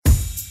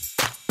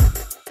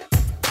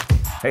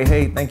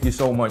Hey, thank you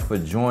so much for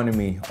joining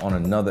me on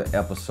another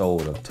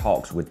episode of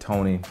Talks with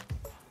Tony.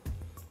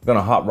 I'm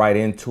gonna hop right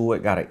into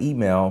it. Got an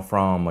email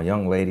from a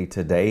young lady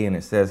today and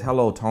it says,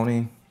 "Hello,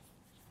 Tony.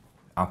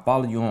 I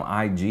follow you on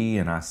IG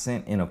and I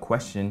sent in a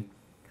question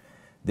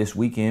this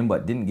weekend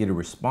but didn't get a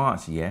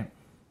response yet.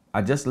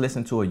 I just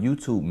listened to a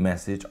YouTube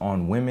message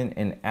on women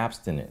and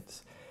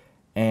abstinence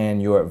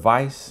and your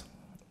advice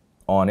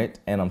on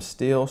it, and I'm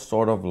still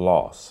sort of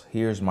lost.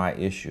 Here's my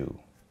issue."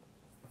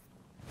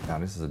 Now,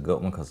 this is a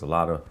good one because a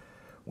lot of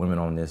women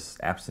on this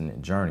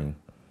abstinent journey.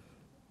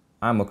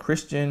 I'm a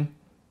Christian,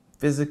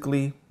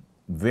 physically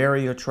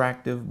very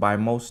attractive by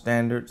most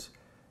standards,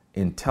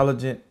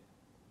 intelligent,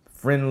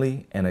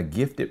 friendly, and a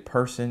gifted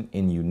person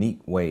in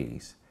unique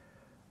ways.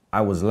 I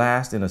was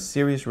last in a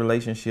serious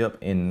relationship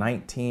in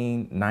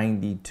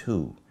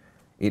 1992.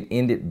 It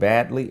ended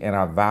badly and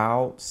I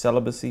vowed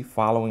celibacy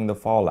following the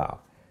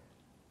fallout.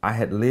 I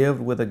had lived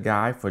with a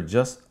guy for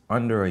just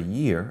under a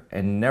year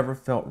and never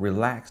felt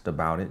relaxed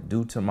about it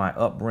due to my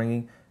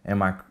upbringing and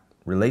my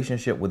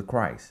relationship with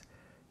Christ.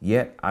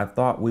 Yet I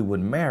thought we would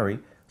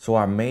marry, so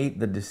I made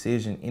the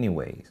decision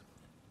anyways.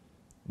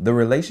 The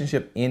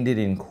relationship ended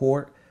in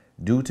court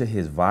due to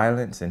his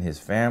violence and his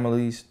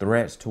family's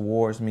threats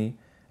towards me,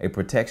 a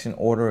protection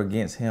order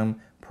against him,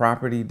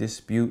 property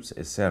disputes,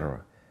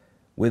 etc.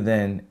 With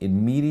an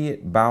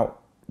immediate bout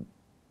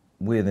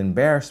with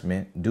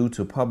embarrassment due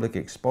to public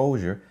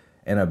exposure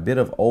and a bit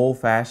of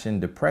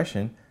old-fashioned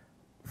depression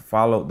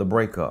followed the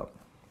breakup.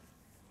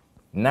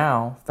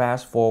 Now,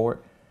 fast forward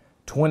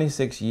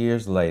 26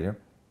 years later,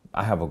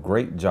 I have a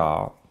great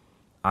job.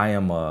 I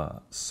am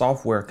a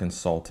software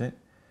consultant.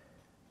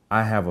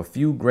 I have a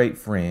few great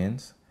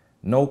friends,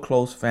 no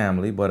close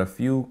family, but a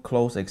few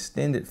close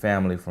extended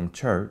family from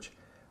church.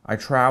 I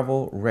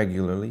travel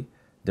regularly,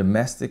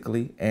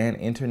 domestically and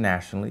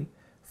internationally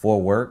for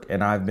work,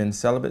 and I've been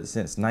celibate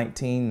since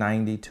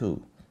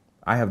 1992.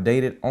 I have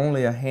dated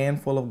only a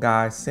handful of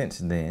guys since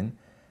then,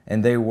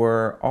 and they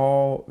were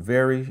all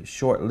very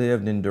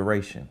short-lived in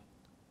duration.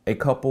 A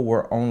couple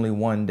were only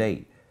one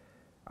date.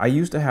 I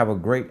used to have a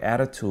great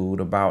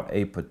attitude about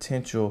a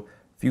potential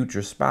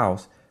future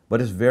spouse, but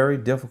it's very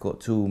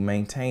difficult to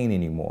maintain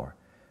anymore.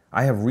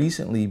 I have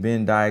recently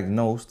been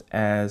diagnosed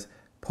as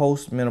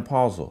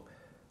postmenopausal,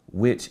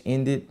 which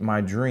ended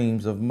my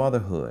dreams of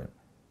motherhood.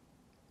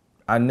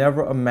 I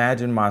never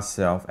imagined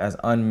myself as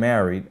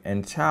unmarried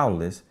and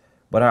childless,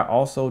 but I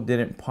also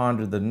didn't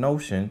ponder the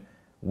notion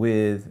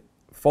with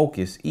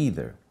focus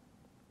either.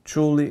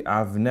 Truly,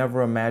 I've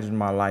never imagined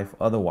my life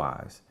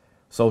otherwise.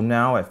 So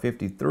now at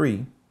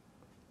 53,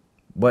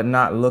 but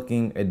not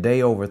looking a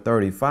day over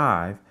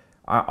 35,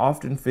 I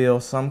often feel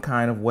some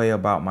kind of way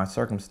about my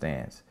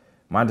circumstance.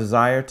 My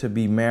desire to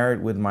be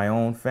married with my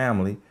own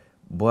family,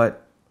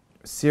 but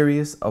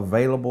serious,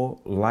 available,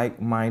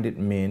 like-minded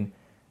men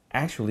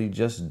actually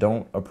just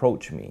don't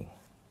approach me.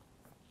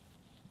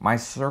 My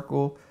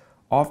circle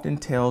often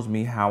tells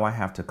me how I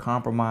have to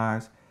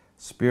compromise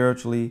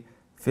spiritually,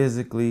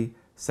 physically,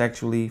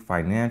 sexually,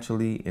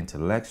 financially,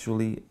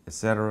 intellectually,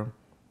 etc.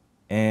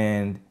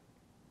 And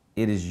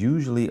it is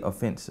usually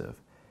offensive.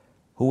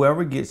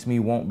 Whoever gets me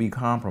won't be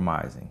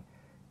compromising.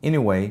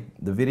 Anyway,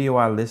 the video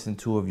I listened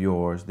to of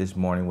yours this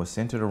morning was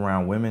centered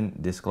around women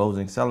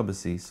disclosing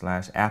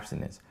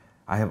celibacy/abstinence.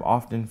 I have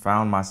often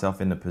found myself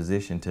in the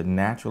position to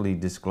naturally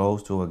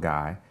disclose to a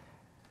guy,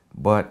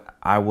 but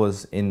I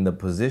was in the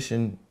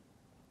position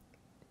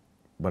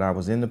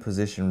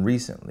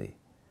recently.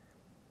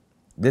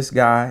 This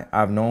guy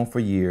I've known for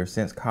years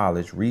since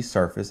college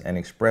resurfaced and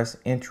expressed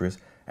interest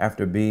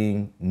after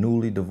being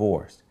newly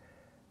divorced.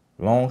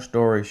 Long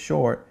story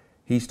short,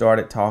 he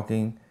started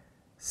talking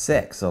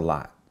sex a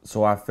lot,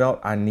 so I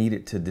felt I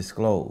needed to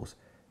disclose.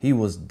 He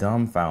was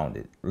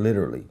dumbfounded,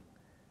 literally.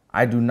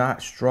 I do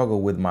not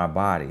struggle with my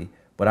body,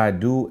 but I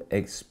do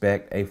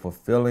expect a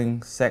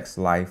fulfilling sex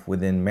life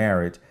within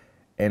marriage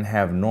and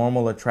have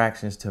normal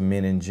attractions to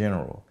men in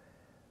general.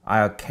 I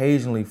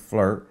occasionally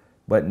flirt,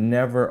 but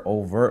never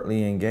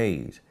overtly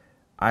engage.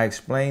 I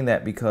explain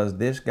that because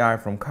this guy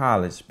from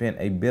college spent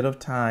a bit of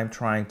time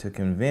trying to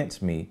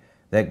convince me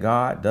that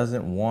God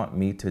doesn't want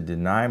me to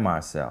deny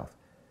myself.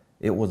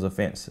 It was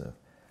offensive.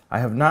 I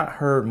have not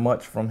heard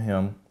much from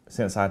him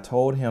since I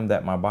told him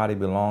that my body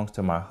belongs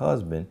to my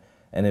husband,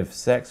 and if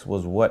sex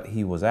was what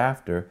he was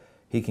after,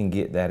 he can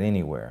get that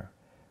anywhere.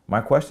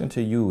 My question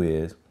to you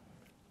is,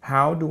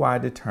 how do I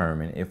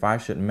determine if I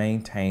should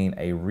maintain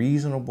a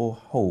reasonable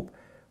hope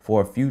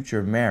for a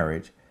future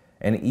marriage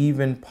and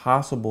even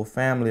possible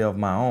family of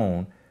my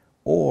own,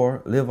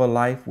 or live a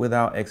life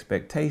without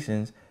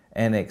expectations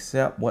and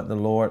accept what the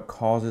Lord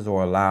causes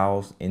or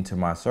allows into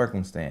my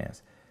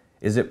circumstance?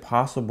 Is it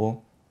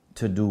possible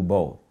to do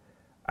both?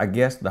 I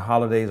guess the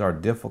holidays are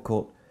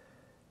difficult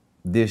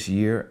this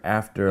year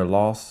after a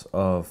loss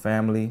of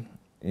family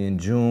in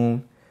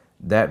June.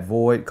 That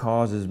void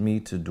causes me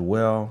to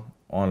dwell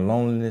on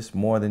loneliness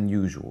more than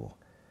usual.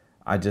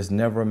 I just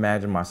never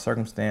imagined my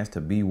circumstance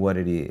to be what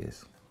it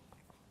is.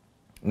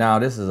 Now,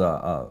 this is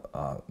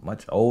a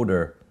much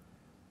older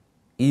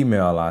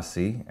email I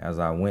see as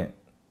I went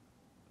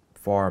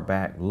far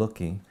back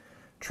looking,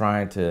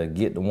 trying to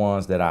get the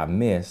ones that I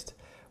missed.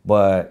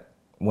 But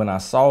when I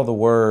saw the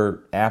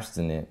word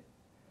abstinent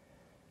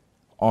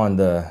on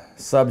the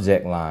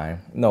subject line,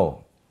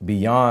 no,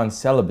 beyond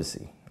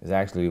celibacy is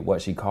actually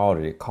what she called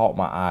it. It caught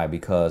my eye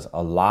because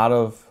a lot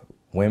of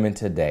women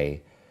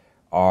today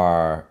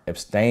are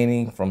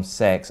abstaining from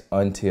sex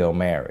until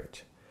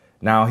marriage.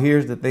 Now,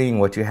 here's the thing,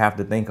 what you have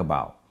to think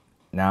about.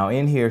 Now,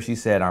 in here, she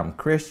said, I'm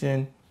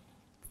Christian,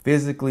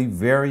 physically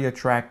very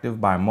attractive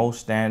by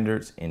most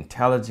standards,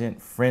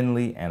 intelligent,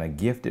 friendly, and a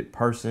gifted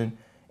person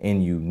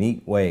in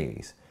unique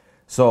ways.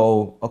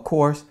 So, of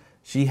course,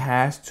 she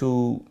has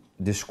to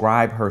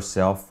describe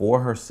herself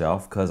for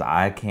herself because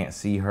I can't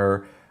see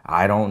her.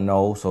 I don't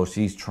know. So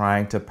she's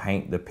trying to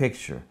paint the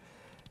picture.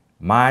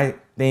 My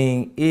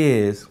thing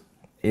is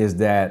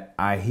that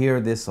I hear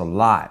this a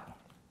lot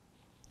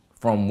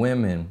from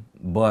women,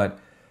 but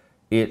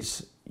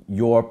it's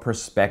your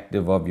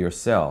perspective of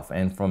yourself,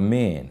 and from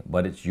men,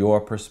 but it's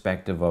your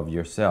perspective of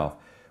yourself.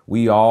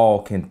 We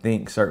all can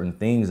think certain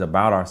things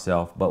about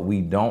ourselves, but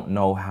we don't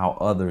know how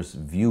others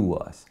view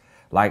us.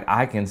 Like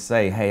I can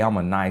say, hey, I'm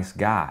a nice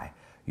guy.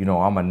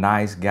 I'm a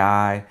nice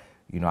guy.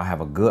 I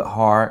have a good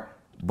heart,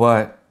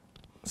 but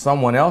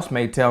someone else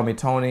may tell me,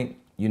 Tony,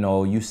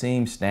 you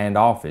seem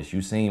standoffish.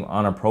 You seem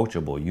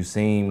unapproachable. You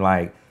seem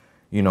like,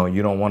 you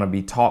don't want to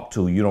be talked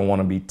to. You don't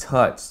want to be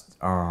touched.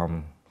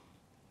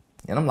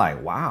 And I'm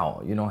like,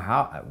 wow,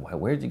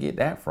 where'd you get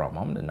that from?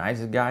 I'm the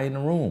nicest guy in the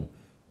room.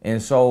 And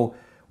so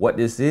what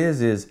this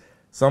is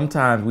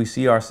sometimes we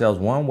see ourselves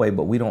one way,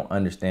 but we don't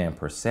understand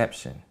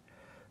perception.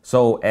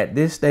 So at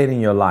this state in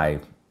your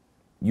life,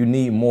 you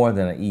need more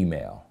than an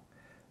email.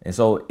 And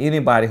so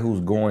anybody who's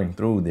going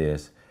through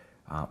this,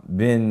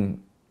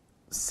 been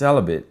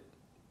celibate,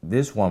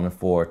 this woman,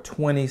 for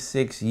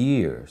 26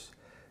 years,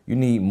 you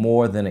need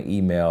more than an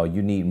email.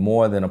 You need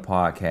more than a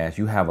podcast.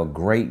 You have a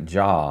great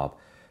job.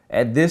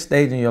 At this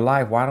stage in your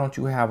life, why don't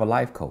you have a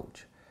life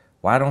coach?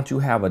 Why don't you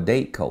have a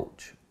date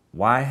coach?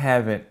 Why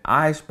haven't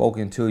I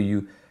spoken to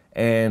you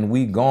and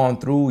we gone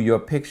through your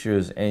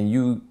pictures and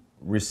you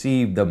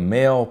received the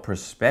male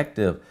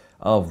perspective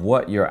of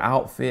what your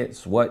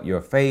outfits, what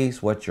your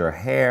face, what your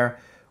hair,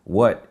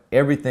 what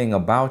everything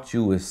about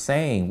you is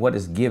saying, what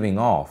it's giving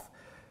off.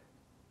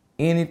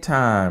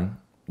 Anytime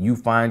you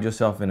find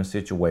yourself in a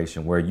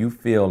situation where you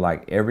feel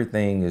like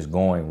everything is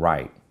going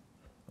right,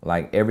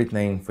 like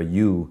everything for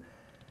you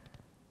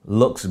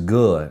looks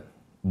good,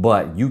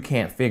 but you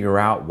can't figure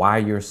out why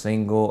you're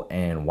single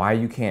and why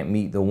you can't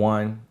meet the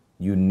one,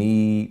 you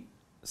need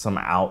some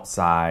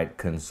outside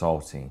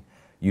consulting.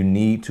 You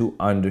need to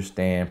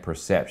understand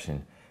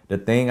perception. The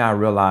thing I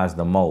realize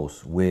the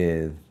most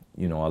with,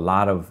 a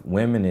lot of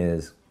women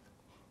is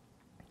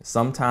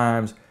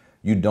sometimes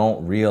you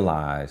don't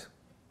realize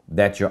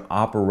that you're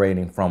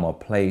operating from a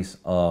place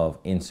of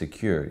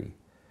insecurity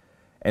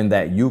and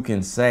that you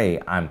can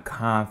say, I'm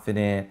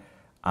confident,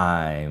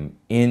 I'm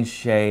in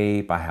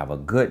shape, I have a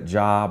good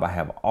job, I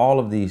have all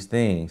of these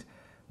things.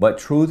 But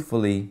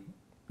truthfully,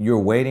 you're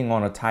waiting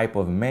on a type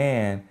of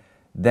man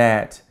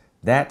that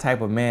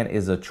type of man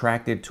is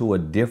attracted to a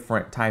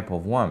different type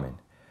of woman.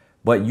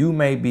 But you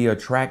may be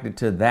attracted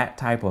to that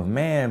type of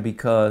man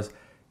because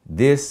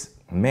this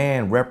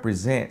man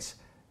represents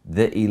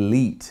the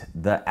elite,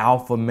 the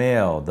alpha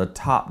male, the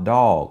top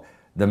dog,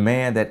 the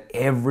man that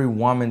every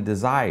woman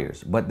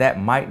desires. But that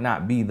might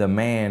not be the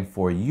man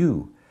for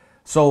you.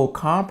 So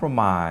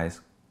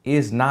compromise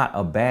is not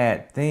a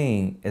bad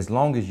thing as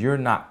long as you're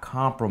not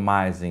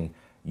compromising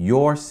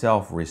your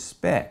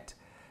self-respect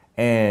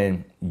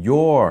and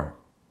your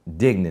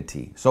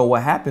dignity. So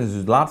what happens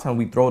is a lot of times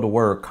we throw the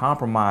word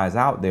compromise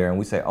out there and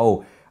we say,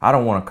 oh, I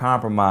don't want to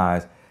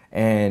compromise.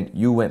 And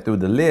you went through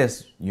the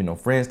list,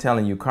 friends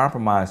telling you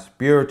compromise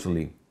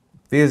spiritually,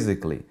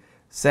 physically,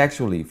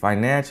 sexually,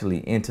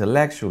 financially,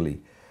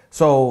 intellectually.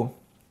 So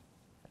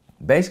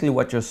basically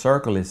what your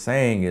circle is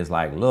saying is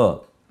like,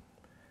 look,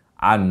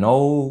 I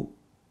know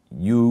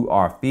you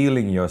are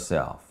feeling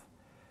yourself,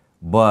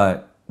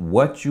 but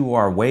what you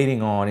are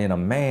waiting on in a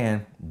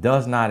man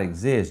does not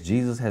exist.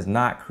 Jesus has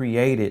not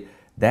created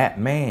that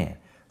man.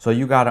 So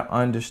you got to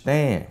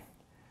understand,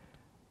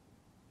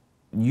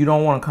 you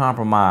don't want to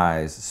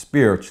compromise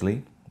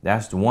spiritually.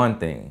 That's the one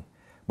thing.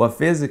 But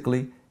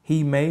physically,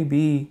 he may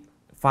be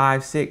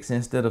 5'6"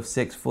 instead of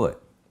 6 foot.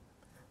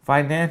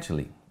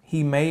 Financially,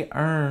 he may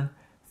earn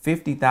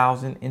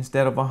 50,000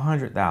 instead of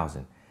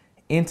 100,000.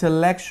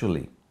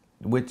 Intellectually,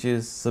 which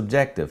is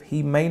subjective,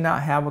 he may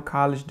not have a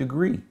college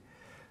degree.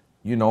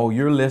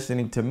 You're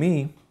listening to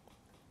me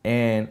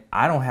and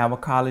I don't have a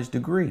college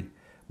degree,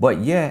 but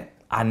yet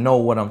I know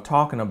what I'm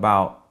talking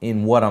about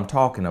in what I'm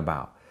talking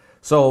about.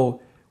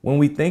 So when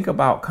we think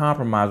about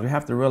compromise, we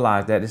have to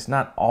realize that it's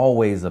not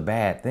always a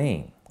bad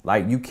thing.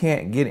 Like you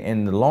can't get,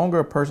 and the longer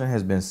a person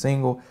has been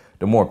single,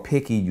 the more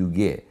picky you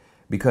get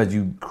because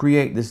you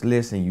create this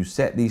list and you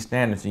set these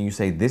standards and you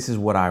say, this is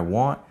what I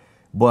want.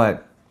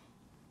 But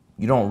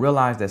you don't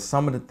realize that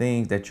some of the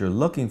things that you're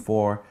looking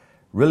for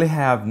really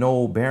have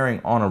no bearing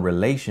on a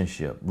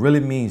relationship, really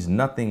means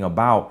nothing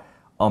about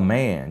a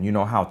man, you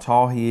know, how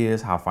tall he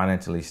is, how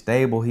financially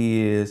stable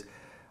he is,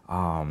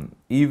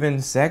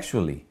 even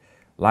sexually.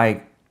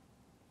 Like,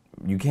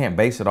 you can't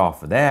base it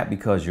off of that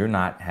because you're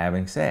not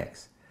having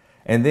sex.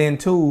 And then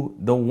two,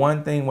 the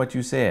one thing what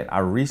you said, I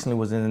recently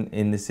was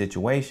in this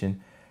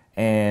situation,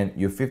 and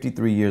you're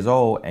 53 years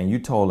old and you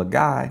told a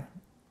guy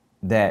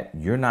that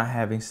you're not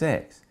having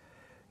sex,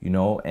 you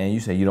know, and you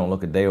say you don't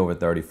look a day over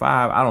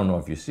 35. I don't know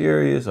if you're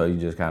serious or you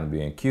just kind of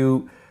being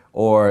cute,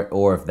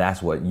 or if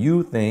that's what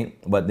you think.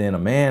 But then a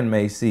man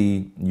may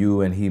see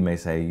you and he may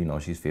say, you know,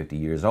 she's 50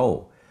 years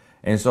old.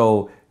 And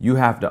so you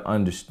have to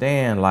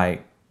understand,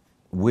 like,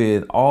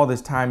 with all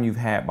this time you've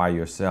had by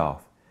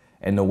yourself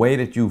and the way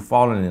that you've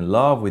fallen in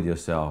love with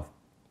yourself,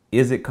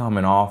 is it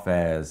coming off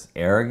as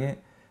arrogant?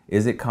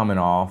 Is it coming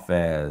off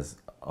as,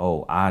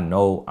 oh, I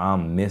know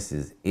I'm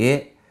Mrs.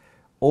 It?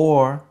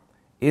 Or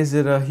is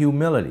it a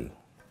humility?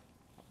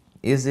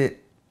 Does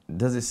it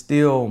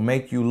still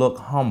make you look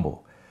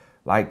humble?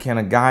 Like, can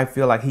a guy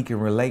feel like he can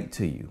relate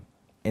to you?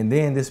 And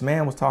then this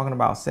man was talking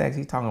about sex.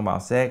 He's talking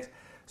about sex.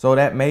 So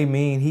that may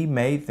mean he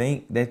may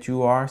think that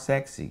you are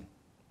sexy.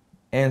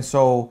 And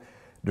so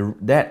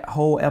that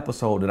whole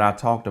episode that I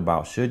talked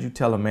about, should you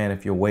tell a man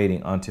if you're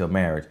waiting until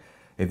marriage?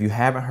 If you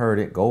haven't heard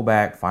it, go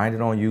back, find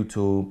it on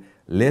YouTube,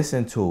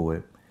 listen to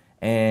it,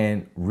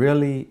 and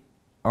really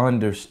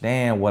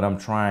understand what I'm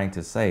trying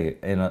to say.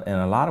 And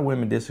a lot of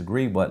women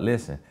disagree, but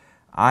listen,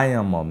 I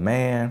am a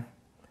man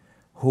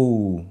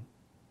who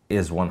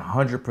is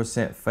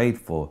 100%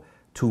 faithful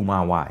to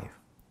my wife.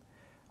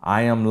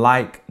 I am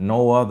like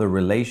no other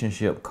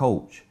relationship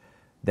coach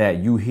that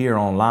you hear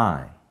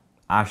online.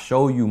 I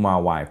show you my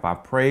wife. I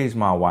praise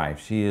my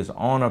wife. She is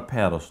on a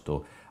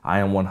pedestal. I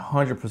am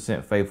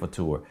 100% faithful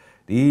to her.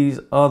 These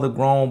other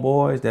grown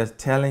boys that's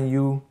telling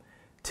you,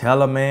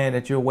 tell a man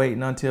that you're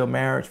waiting until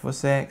marriage for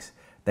sex,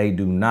 they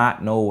do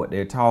not know what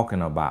they're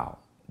talking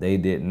about. They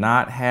did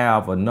not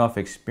have enough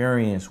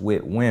experience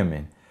with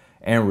women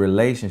and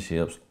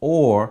relationships,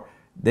 or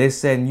they're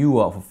setting you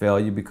up for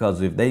failure,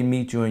 because if they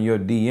meet you in your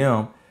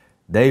DM,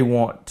 they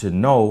want to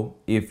know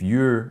if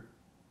you're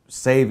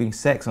saving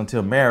sex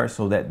until marriage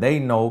so that they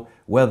know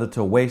whether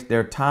to waste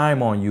their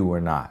time on you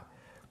or not.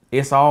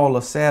 It's all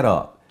a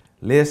setup.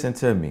 Listen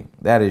to me.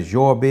 That is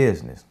your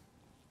business.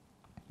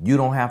 You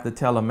don't have to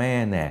tell a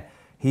man that.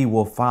 He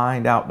will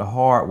find out the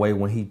hard way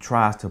when he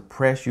tries to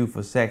press you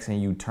for sex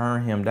and you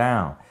turn him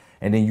down.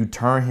 And then you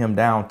turn him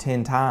down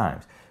 10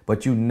 times.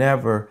 But you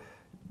never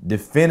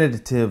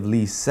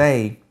definitively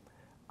say,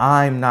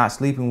 I'm not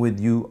sleeping with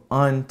you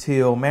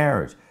until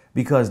marriage.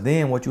 Because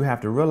then what you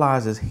have to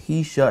realize is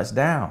he shuts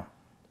down.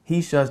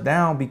 He shuts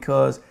down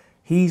because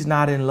he's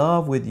not in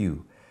love with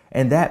you.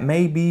 And that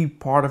may be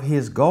part of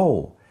his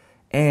goal.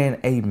 And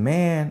a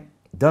man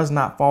does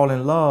not fall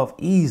in love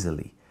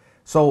easily.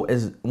 So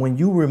as when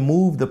you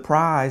remove the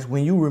prize,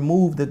 when you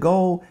remove the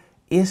goal,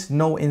 it's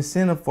no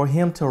incentive for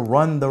him to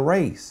run the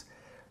race.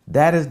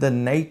 That is the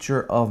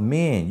nature of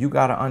men. You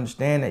got to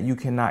understand that you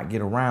cannot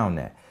get around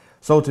that.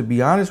 So to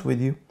be honest with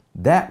you,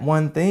 that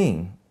one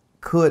thing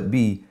could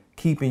be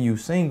keeping you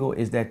single,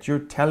 is that you're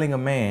telling a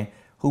man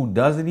who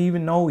doesn't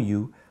even know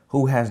you,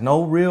 who has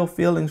no real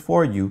feelings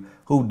for you,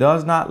 who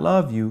does not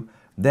love you,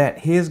 that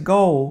his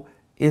goal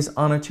is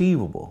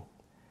unachievable.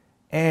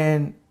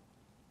 And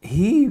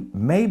he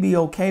may be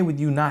okay with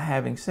you not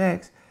having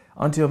sex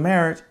until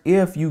marriage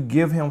if you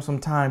give him some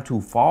time to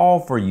fall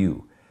for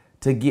you,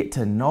 to get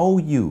to know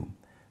you,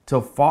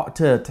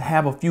 to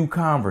have a few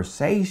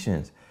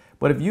conversations.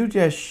 But if you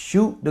just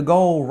shoot the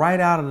goal right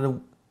out of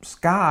the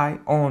sky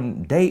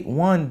on date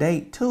 1,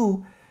 date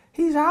 2,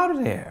 he's out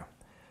of there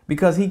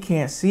because he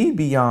can't see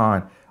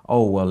beyond,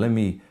 oh, well,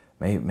 maybe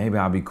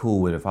I'll be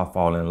cool with it if I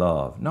fall in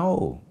love.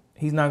 No,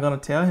 he's not going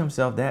to tell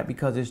himself that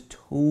because it's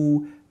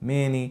too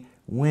many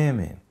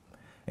women.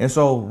 And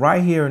so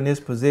right here in this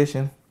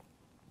position,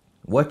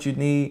 what you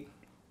need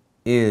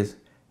is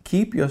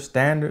keep your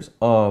standards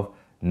of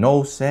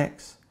no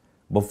sex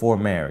before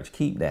marriage.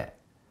 Keep that.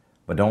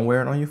 But don't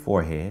wear it on your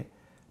forehead.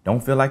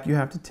 Don't feel like you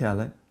have to tell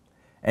it.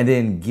 And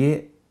then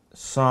get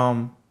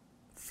some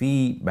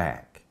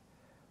feedback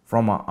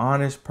from an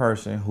honest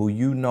person who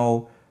you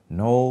know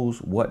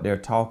knows what they're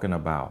talking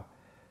about.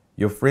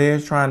 Your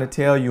friends trying to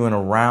tell you in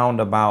a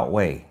roundabout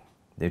way.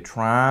 They're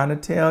trying to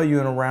tell you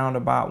in a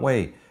roundabout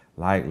way.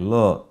 Like,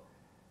 look,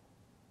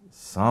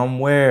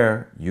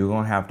 somewhere you're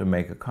going to have to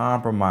make a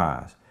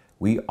compromise.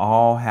 We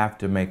all have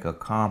to make a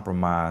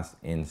compromise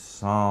in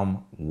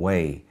some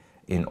way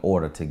in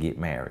order to get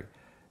married.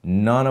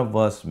 None of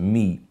us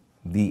meet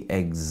the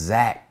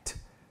exact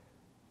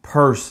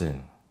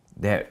person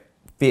that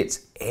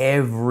fits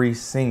every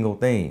single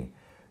thing.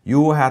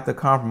 You will have to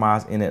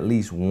compromise in at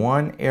least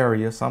one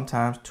area,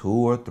 sometimes 2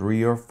 or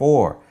 3 or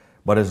 4.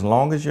 But as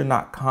long as you're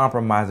not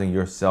compromising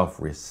your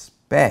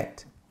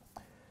self-respect,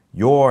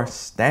 your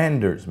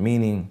standards,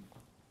 meaning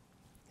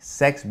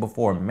sex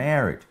before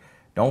marriage,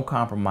 don't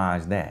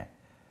compromise that.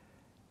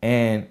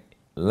 And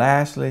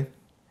lastly,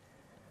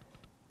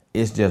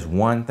 it's just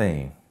one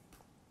thing.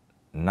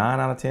 9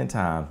 out of 10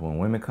 times when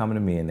women come to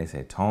me and they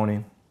say,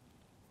 Tony,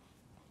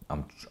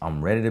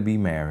 I'm ready to be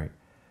married,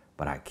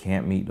 but I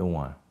can't meet the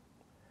one.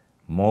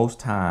 Most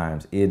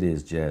times it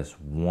is just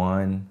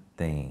one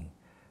thing,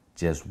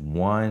 just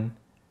one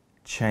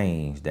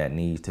change that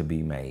needs to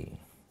be made.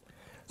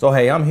 So,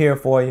 hey, I'm here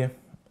for you.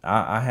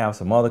 I have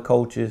some other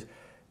coaches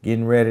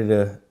getting ready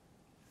to,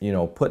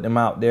 put them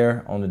out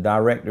there on the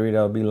directory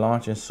that'll be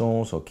launching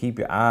soon. So keep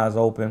your eyes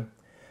open.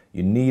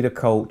 You need a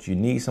coach. You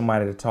need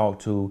somebody to talk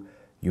to.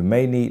 You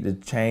may need to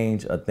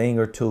change a thing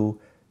or two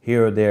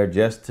here or there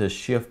just to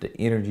shift the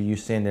energy you're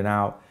sending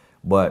out.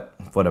 But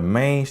for the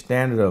main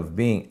standard of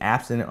being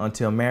abstinent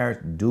until marriage,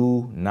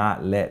 do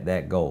not let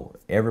that go.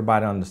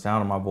 Everybody on the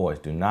sound of my voice,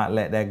 do not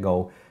let that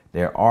go.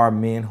 There are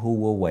men who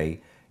will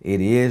wait. It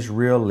is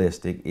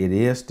realistic. It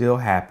is still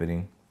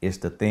happening. It's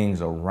the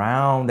things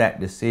around that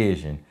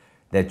decision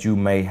that you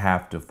may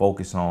have to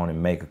focus on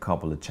and make a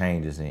couple of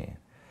changes in.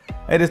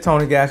 Hey, this is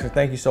Tony Gaskins.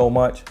 Thank you so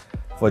much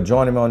for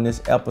joining me on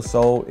this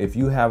episode. If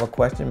you have a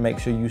question, make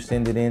sure you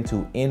send it in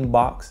to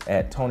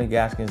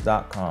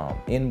inbox@tonygaskins.com.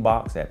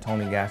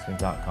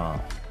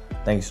 Inbox@tonygaskins.com.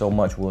 Thank you so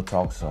much. We'll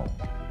talk soon.